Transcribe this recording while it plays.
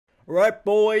Alright,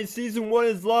 boys, season 1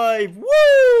 is live.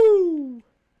 Woo!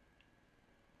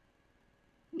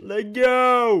 Let's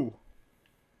go!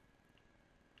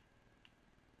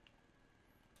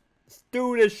 Let's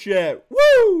do this shit.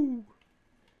 Woo!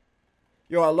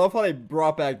 Yo, I love how they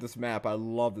brought back this map. I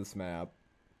love this map.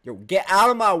 Yo, get out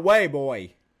of my way,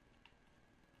 boy.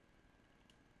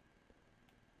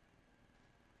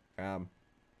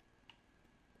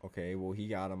 Okay, well, he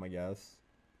got him, I guess.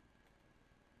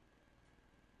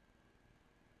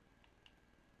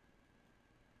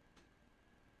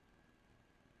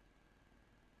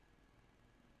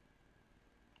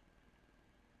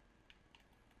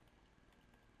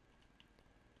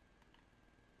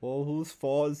 Well, whose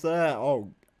fault is that?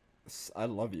 Oh, I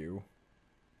love you.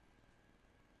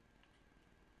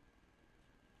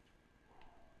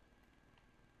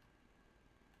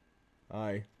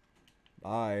 Bye.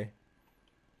 Bye.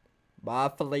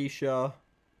 Bye, Felicia.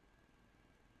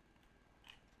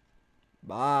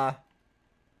 Bye.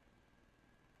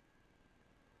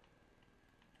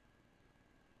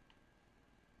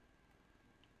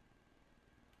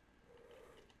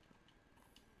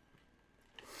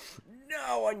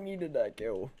 No, I needed that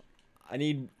kill. I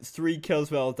need 3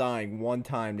 kills without dying 1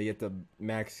 time to get the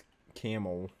max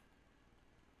camo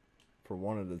for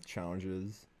one of the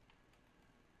challenges.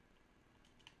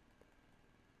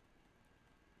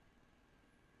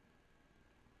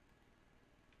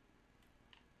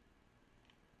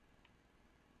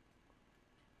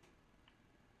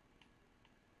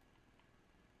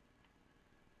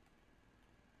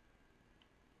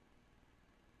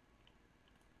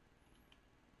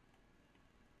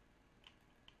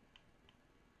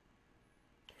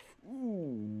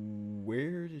 Ooh,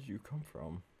 where did you come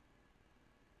from?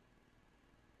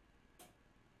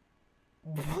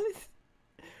 What?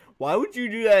 Why would you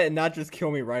do that and not just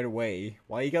kill me right away?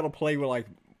 Why you gotta play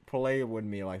with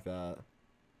me like that?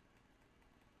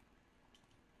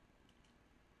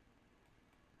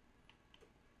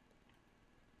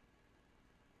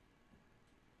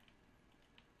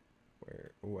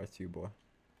 Where? Oh, I see you, boy.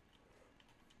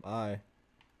 Bye.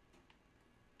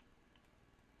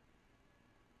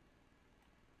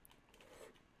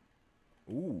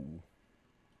 Ooh.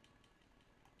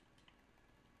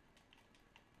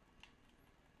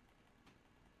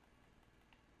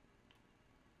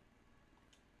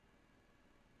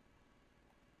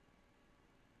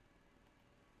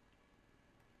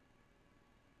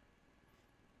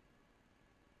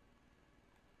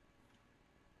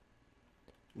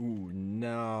 Ooh,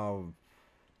 no.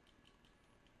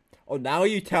 Oh, now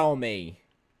you tell me.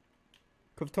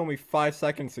 Could have told me 5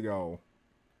 seconds ago.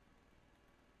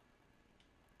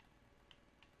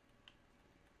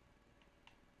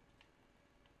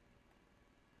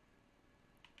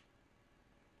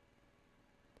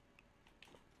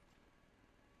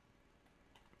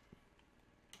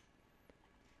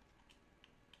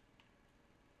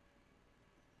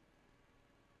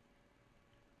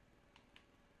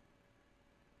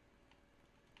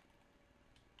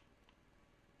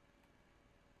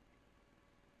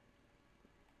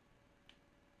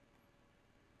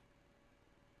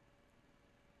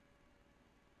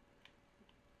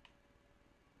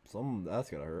 That's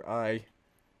gotta hurt.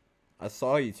 I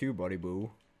saw you too, buddy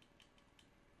boo.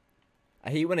 I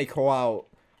hate when they call out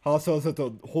hostiles at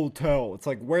the hotel. It's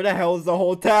like, where the hell is the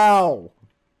hotel?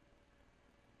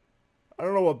 I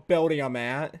don't know what building I'm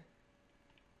at.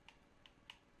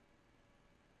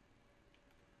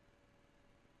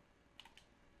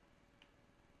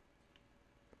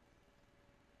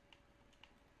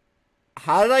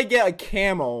 How did I get a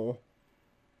camo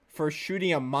for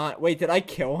shooting a mine? Wait, did I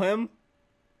kill him?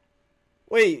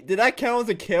 Wait, did that count as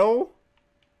a kill?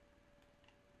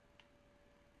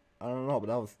 I don't know, but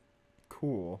that was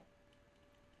cool.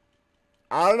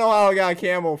 I don't know how I got a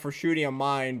camo for shooting a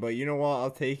mine, but you know what?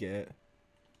 I'll take it.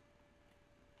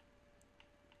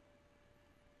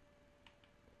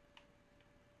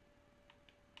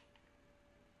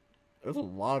 There's a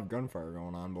lot of gunfire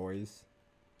going on, boys.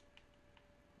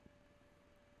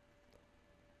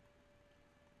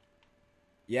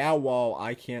 Yeah, well,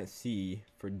 I can't see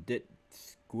for dit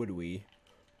squidwy.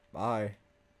 Bye.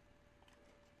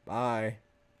 Bye.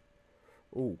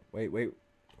 Oh, wait.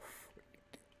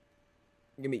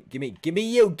 Give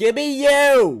me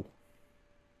you!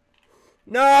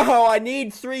 No, I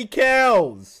need 3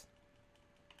 kills!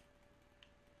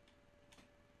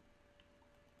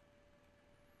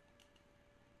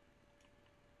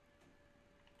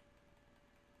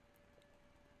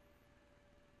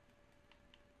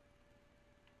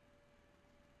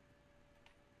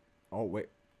 Oh, wait.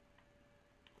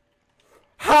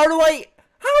 How do I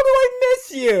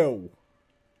miss you?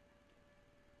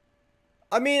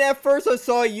 I mean, at first I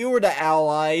saw you were the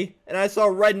ally, and I saw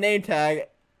a red name tag.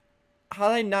 How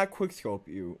did I not quickscope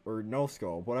you? Or no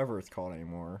scope, whatever it's called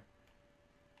anymore.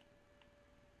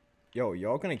 Yo,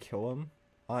 y'all gonna kill him?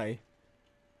 Hi.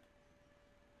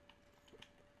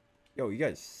 Yo, you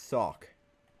guys suck.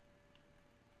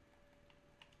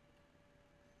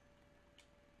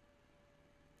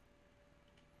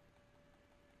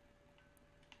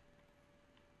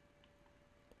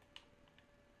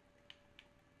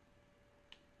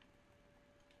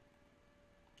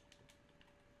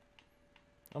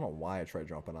 I don't know why I tried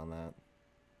jumping on that.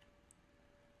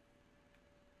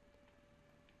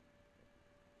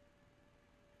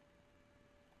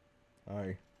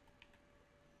 Hi.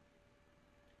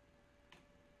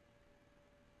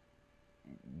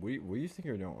 What do you think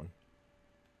you're doing?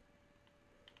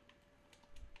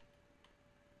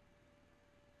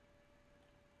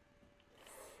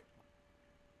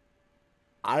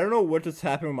 I don't know what just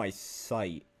happened with my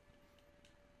sight.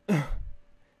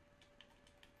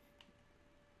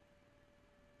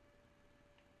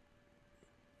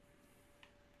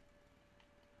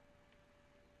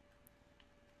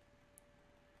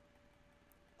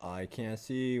 I can't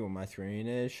see when my screen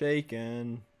is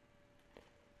shaking.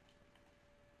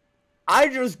 I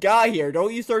just got here.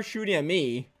 Don't you start shooting at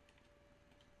me.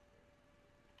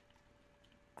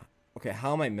 Okay,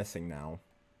 how am I missing now?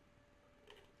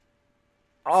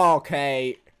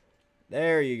 Okay.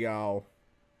 There you go.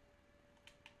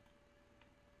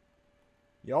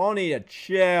 Y'all need to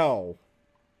chill.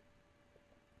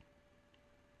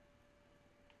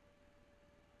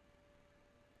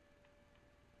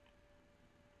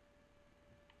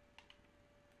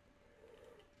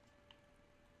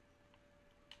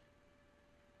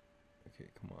 Okay,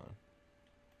 come on.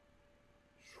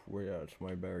 Swear to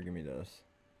somebody better give me this.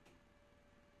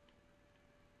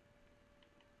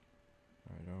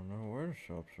 I don't know where the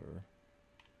shops are.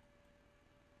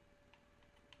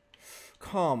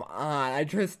 Come on, I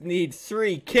just need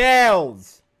 3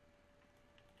 kills!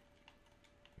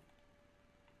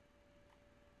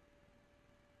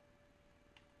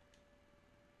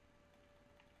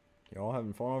 Y'all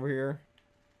having fun over here?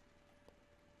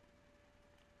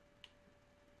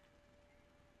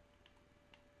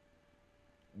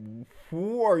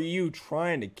 Who are you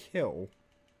trying to kill?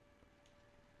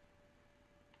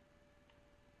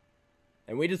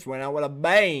 And we just went out with a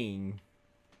bang!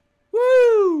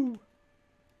 Woo!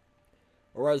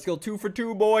 Alright, let's go 2 for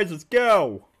 2, boys. Let's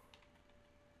go!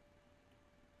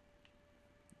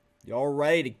 Y'all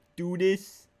ready to do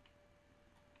this?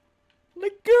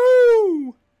 Let's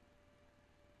go!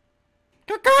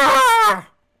 Caca!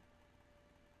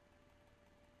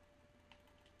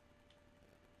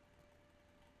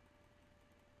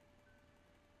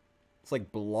 It's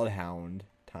like Bloodhound.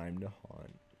 Time to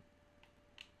hunt.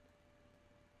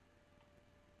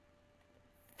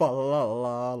 Fa la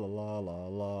la la la la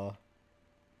la.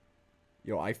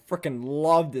 Yo, I freaking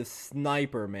love this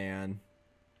sniper, man.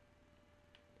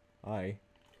 Hi.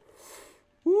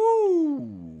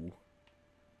 Woo!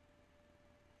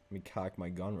 Let me cock my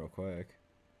gun real quick.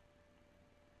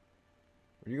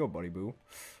 Where'd you go, buddy boo?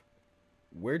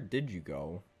 Where did you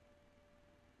go?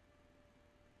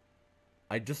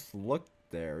 I just looked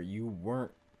there. You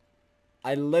weren't.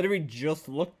 I literally just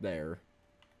looked there.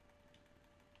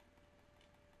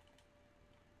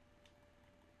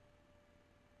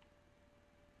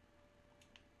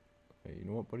 Hey, you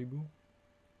know what, buddy boo?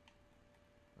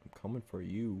 I'm coming for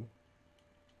you.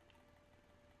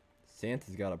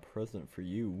 Santa's got a present for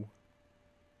you.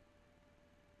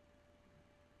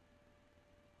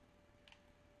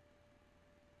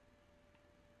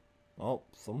 Oh,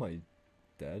 somebody's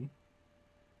dead.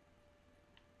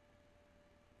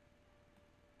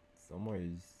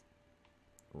 Somebody's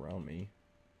around me.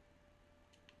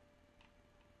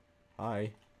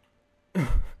 Hi.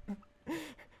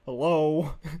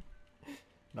 Hello.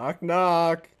 Knock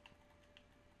knock.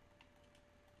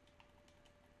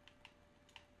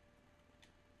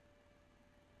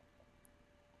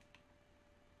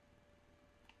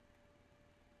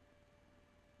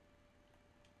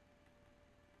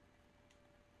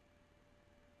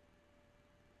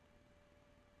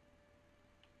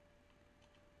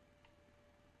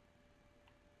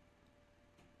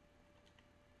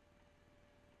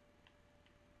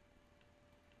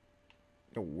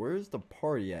 Yo, where's the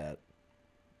party at?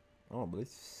 Oh, but they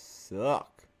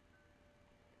suck.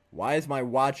 Why does my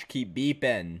watch keep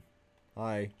beeping?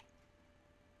 Hi.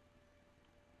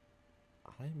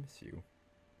 I miss you.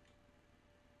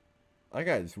 That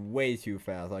guy's way too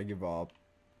fast. I give up.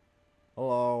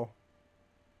 Hello.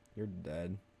 You're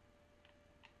dead.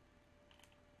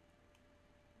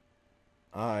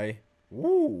 Hi.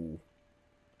 Woo.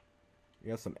 You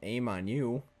got some aim on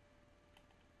you.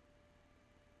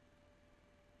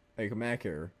 Hey, come back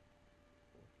here.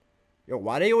 Yo,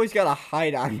 why they always gotta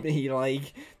hide on me?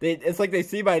 Like, it's like they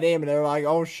see my name and they're like,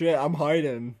 oh shit, I'm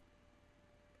hiding.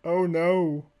 Oh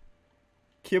no.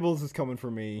 Kibbles is coming for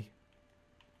me.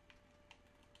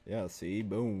 Yeah, see?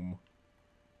 Boom.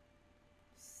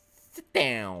 Sit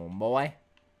down, boy.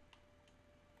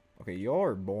 Okay,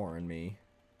 you're boring me.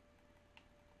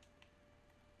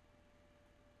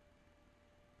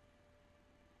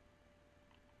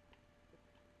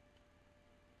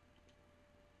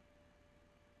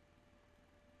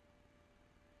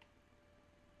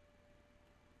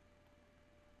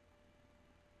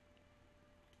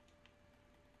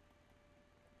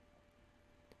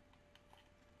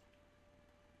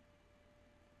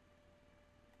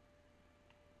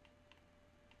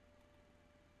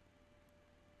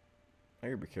 I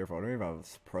gotta be careful. I don't even have a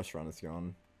suppressor on this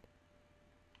gun.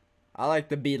 I like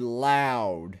to be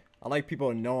loud. I like people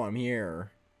to know I'm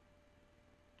here.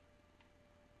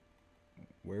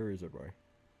 Where is everybody?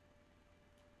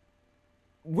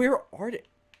 Where are they?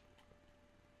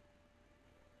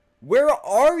 Where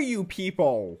are you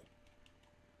people?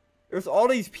 There's all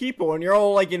these people and you're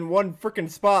all like in one freaking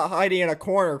spot hiding in a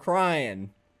corner crying.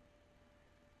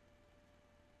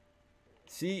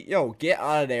 See, yo, get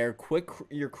out of there. Quit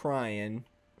your crying.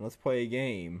 Let's play a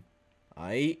game.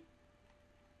 Aight?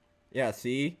 Yeah,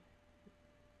 see?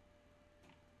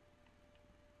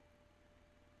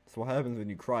 That's what happens when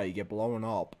you cry. You get blown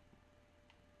up.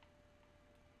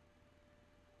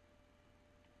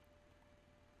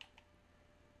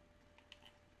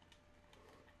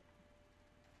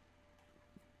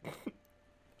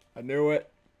 I knew it.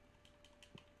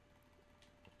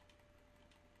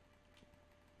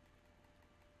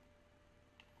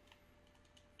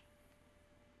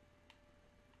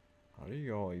 How do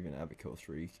you all even have a kill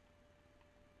streak?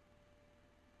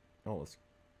 Oh, let's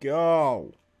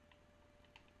go.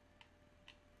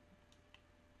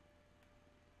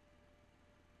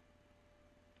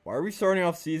 Why are we starting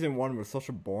off season 1 with such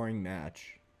a boring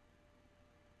match?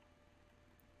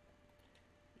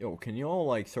 Yo, can you all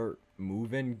like start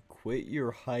moving? Quit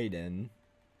your hiding.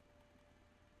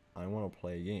 I want to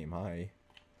play a game. Hi.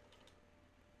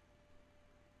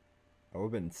 I would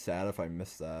have been sad if I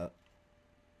missed that.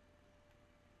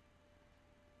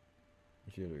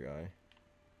 Where's the other guy?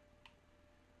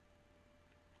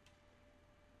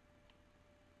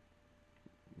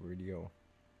 Where'd he go?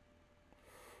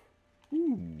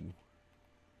 Ooh.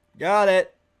 Got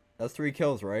it! That's 3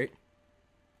 kills, right?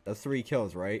 That's 3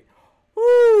 kills, right?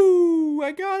 Woo!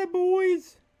 I got it,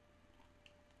 boys!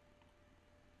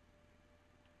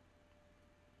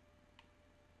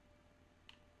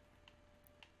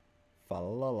 Fa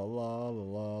la la la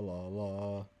la la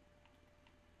la.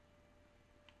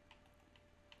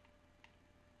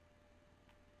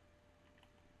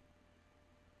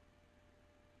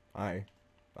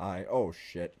 Oh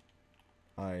shit.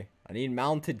 I need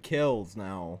mounted kills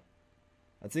now.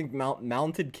 I think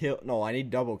mounted kill. No, I need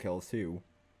double kills too.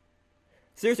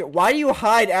 Seriously, why do you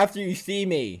hide after you see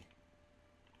me?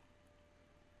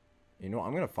 You know,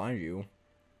 I'm gonna find you.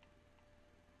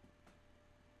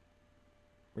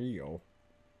 Where you go?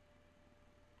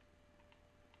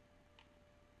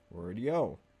 Where'd you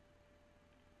go?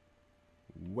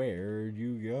 Where'd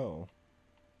you go?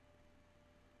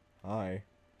 Hi.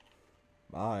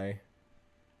 Bye.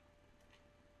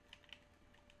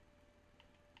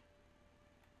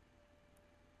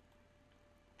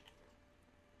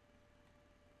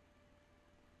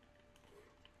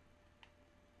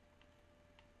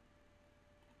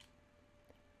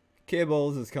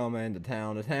 Kibbles is coming to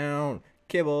town to town.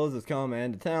 Kibbles is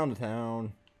coming to town to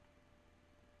town.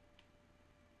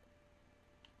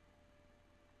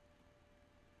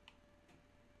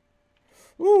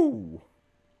 Ooh.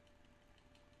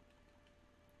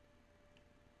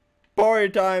 Party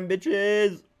time,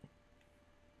 bitches.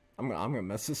 I'm gonna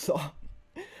mess this up.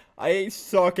 I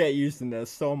suck at using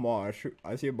this so much.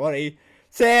 I see a buddy.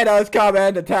 Santa's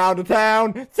coming to town to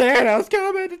town. Santa's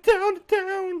coming to town to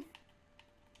town.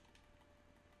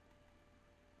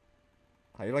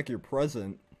 How you like your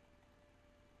present?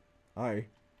 Hi.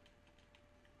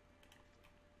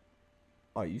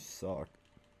 Oh, you suck.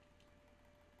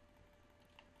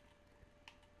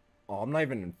 Oh, I'm not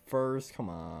even in first. Come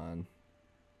on.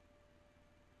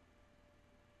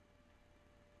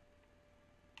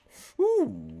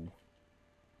 Ooh.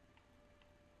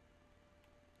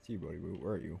 See, buddy,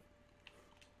 where are you?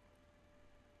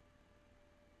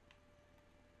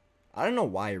 I don't know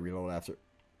why I reload after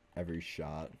every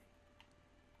shot.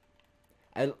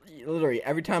 I literally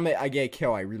every time I get a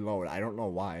kill, I reload. I don't know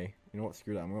why. You know what?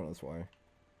 Screw that. I'm going this way.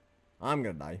 I'm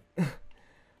gonna die.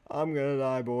 I'm gonna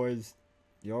die, boys.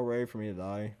 Y'all ready for me to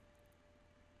die?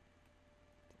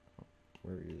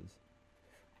 Where he is?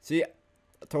 See,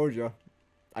 I told you.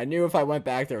 I knew if I went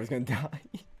back there, I was gonna die.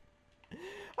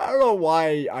 I don't know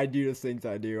why I do the things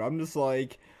I do. I'm just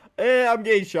like, I'm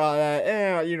getting shot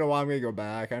at. You know what? I'm gonna go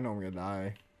back. I know I'm gonna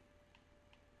die.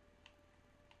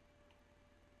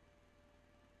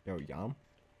 Yo, Yum.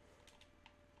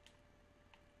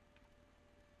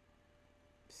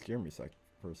 Scared me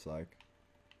for a sec.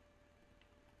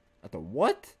 At the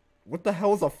what? What the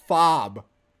hell is a fob?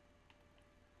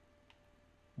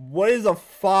 What is a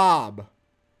fob?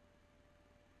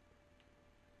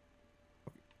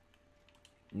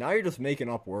 Now you're just making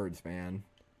up words, man.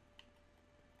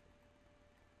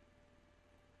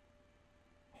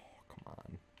 Oh, come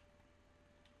on.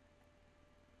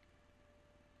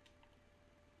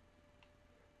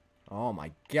 Oh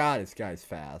my god, this guy's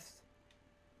fast.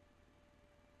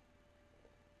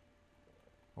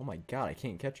 Oh my god, I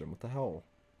can't catch him. What the hell?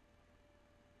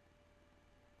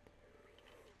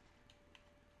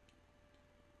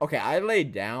 Okay, I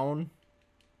laid down.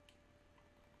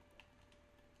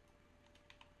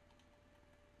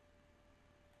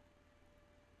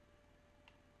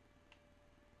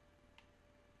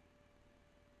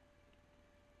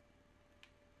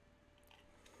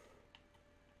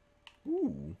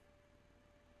 Ooh.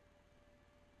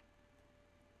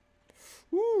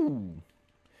 Ooh.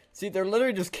 See, they're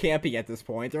literally just camping at this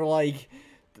point. They're like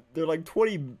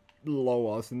 20 below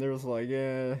us, and they're just like,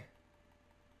 eh.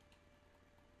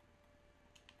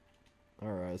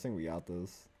 Alright, I think we got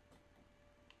this.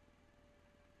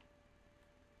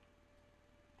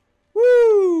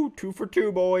 Woo! 2 for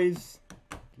 2, boys.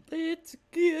 Let's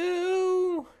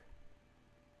go.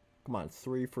 Come on,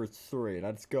 3 for 3.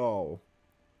 Let's go.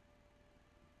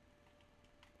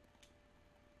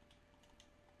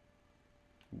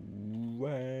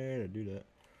 Way to do that.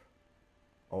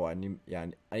 Oh, I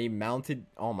need mounted.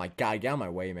 Oh my god, get out of my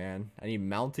way, man. I need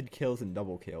mounted kills and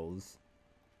double kills.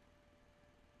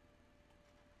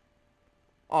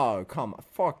 Oh, come on.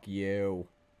 Fuck you.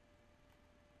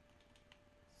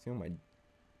 See all my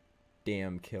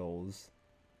damn kills.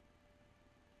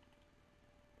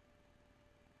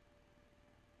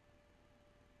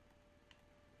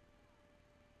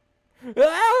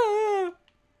 Ah!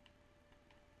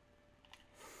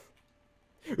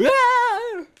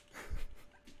 Ah!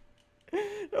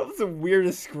 That was the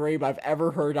weirdest scream I've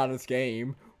ever heard on this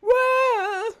game.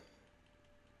 Ah!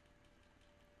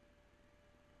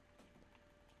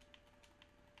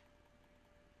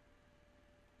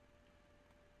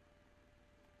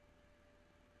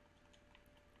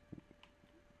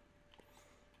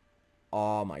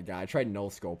 Oh my god, I tried no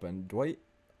scoping. Do I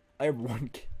have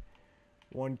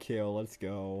one kill, let's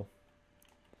go.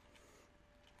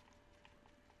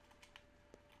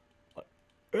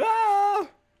 Ah!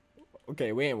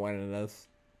 Okay, we ain't winning this.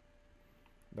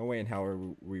 No way in hell are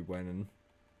we winning.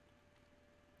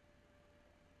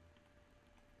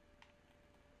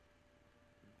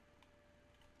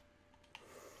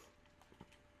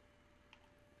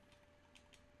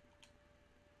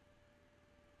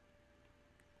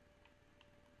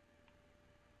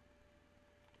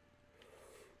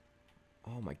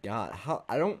 Oh my god, how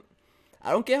I don't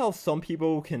get how some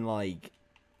people can like.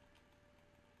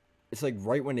 It's like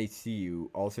right when they see you,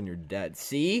 all of a sudden you're dead.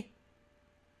 See?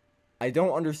 I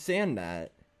don't understand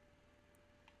that.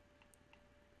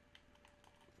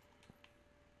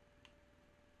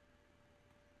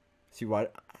 See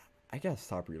what? I gotta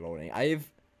stop reloading. I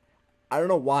don't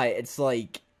know why. It's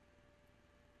like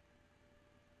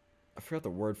I forgot the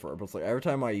word for it, but it's like every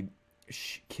time I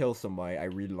kill somebody, I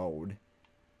reload.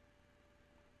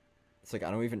 It's like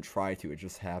I don't even try to. It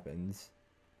just happens.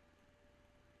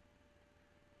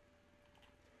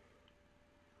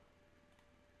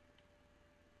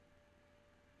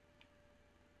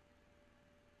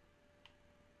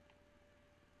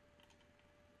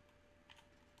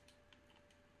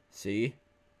 See?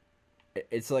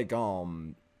 It's like,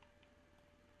 in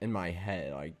my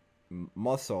head, like,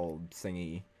 muscle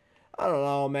thingy. I don't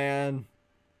know, man.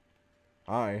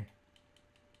 Hi.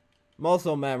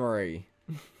 Muscle memory.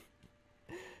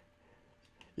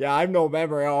 Yeah, I have no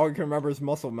memory. All I can remember is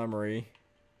muscle memory.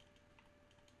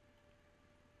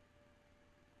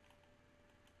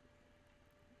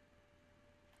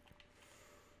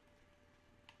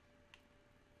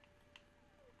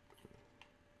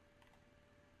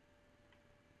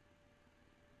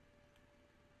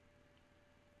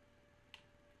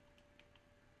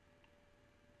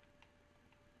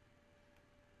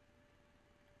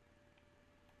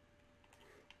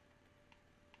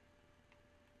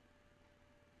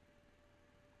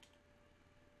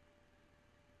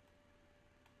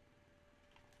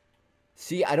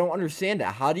 See, I don't understand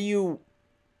that. How do you...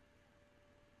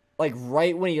 Like,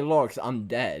 right when he looks, I'm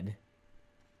dead.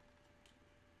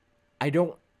 I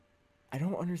don't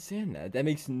understand that. That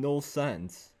makes no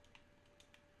sense.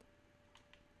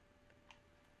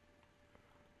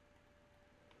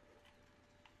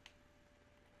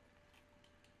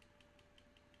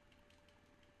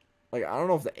 Like, I don't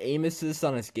know if the aim assist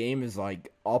on this game is,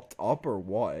 like, upped up or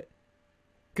what.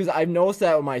 Because I've noticed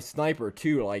that with my sniper,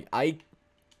 too. Like,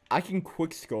 I can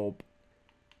quickscope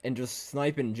and just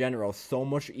snipe in general so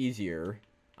much easier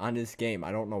on this game.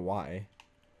 I don't know why.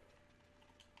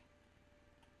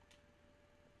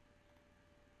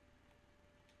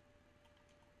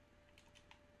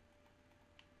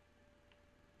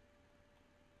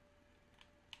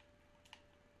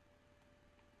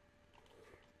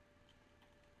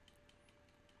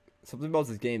 Something about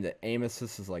this game, that aim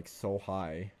assist is, like, so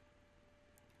high.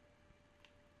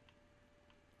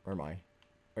 Where am I?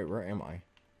 Wait, where am I?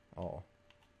 Oh.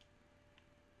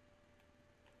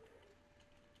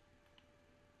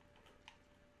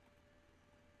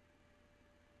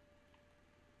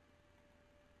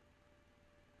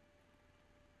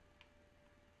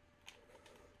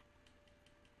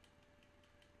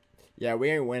 Yeah, we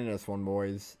ain't winning this one,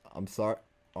 boys. I'm sorry.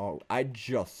 Oh, I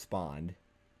just spawned.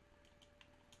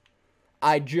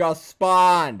 I just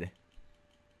spawned!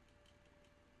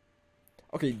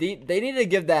 Okay, they need to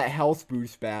give that health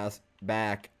boost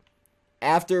back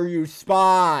after you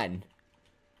spawn.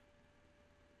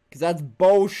 Because that's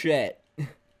bullshit.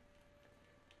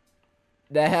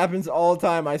 That happens all the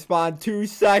time. I spawn 2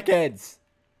 seconds.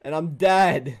 And I'm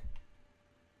dead.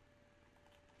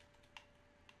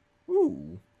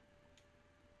 Ooh.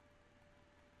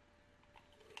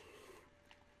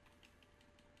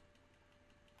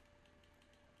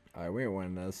 Alright, we ain't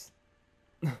winning this.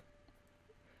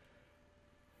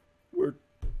 We're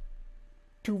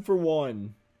 2 for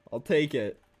 1. I'll take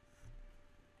it.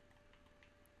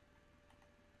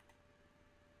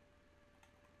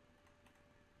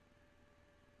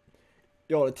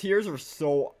 Yo, the tiers are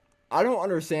so... I don't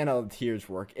understand how the tiers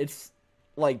work. It's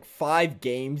like 5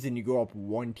 games and you go up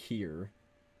 1 tier.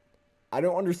 I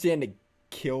don't understand the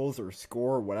kills or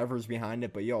score or whatever's behind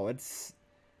it, but yo, it's...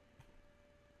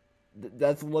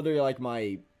 That's literally like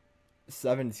my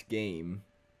 7th game.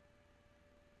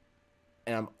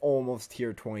 And I'm almost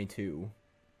tier 22.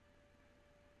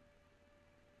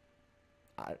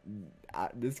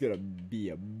 This is gonna be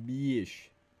a bish.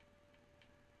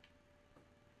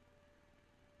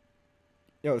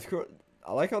 Yo, it's cool.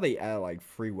 I like how they add like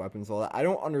free weapons and all that. I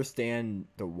don't understand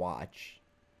the watch.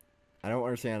 I don't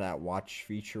understand how that watch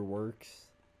feature works.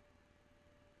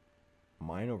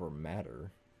 Mine over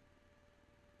matter.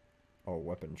 Oh,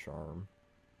 weapon charm.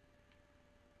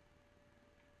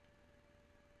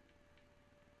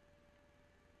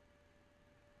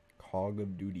 Cog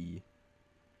of Duty.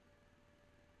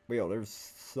 But yo,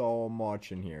 there's so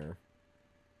much in here.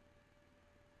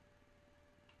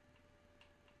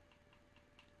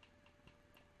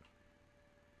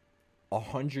 A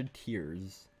 100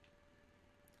 tiers.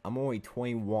 I'm only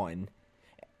 21.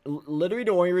 Literally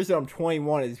the only reason I'm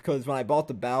 21 is because when I bought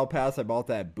the battle pass, I bought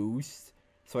that boost.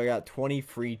 So I got 20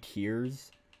 free tiers.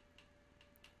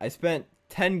 I spent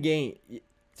 10 games.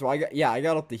 So I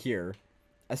got up to here.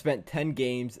 I spent 10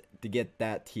 games to get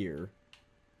that tier.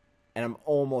 And I'm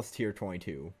almost tier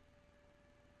 22.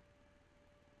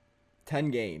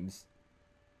 10 games.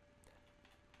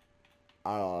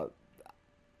 I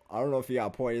don't know if you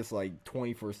got to play this like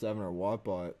 24/7 or what,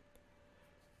 but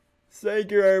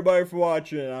thank you everybody for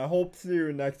watching. I hope to see you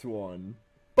in the next one.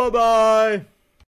 Bye-bye!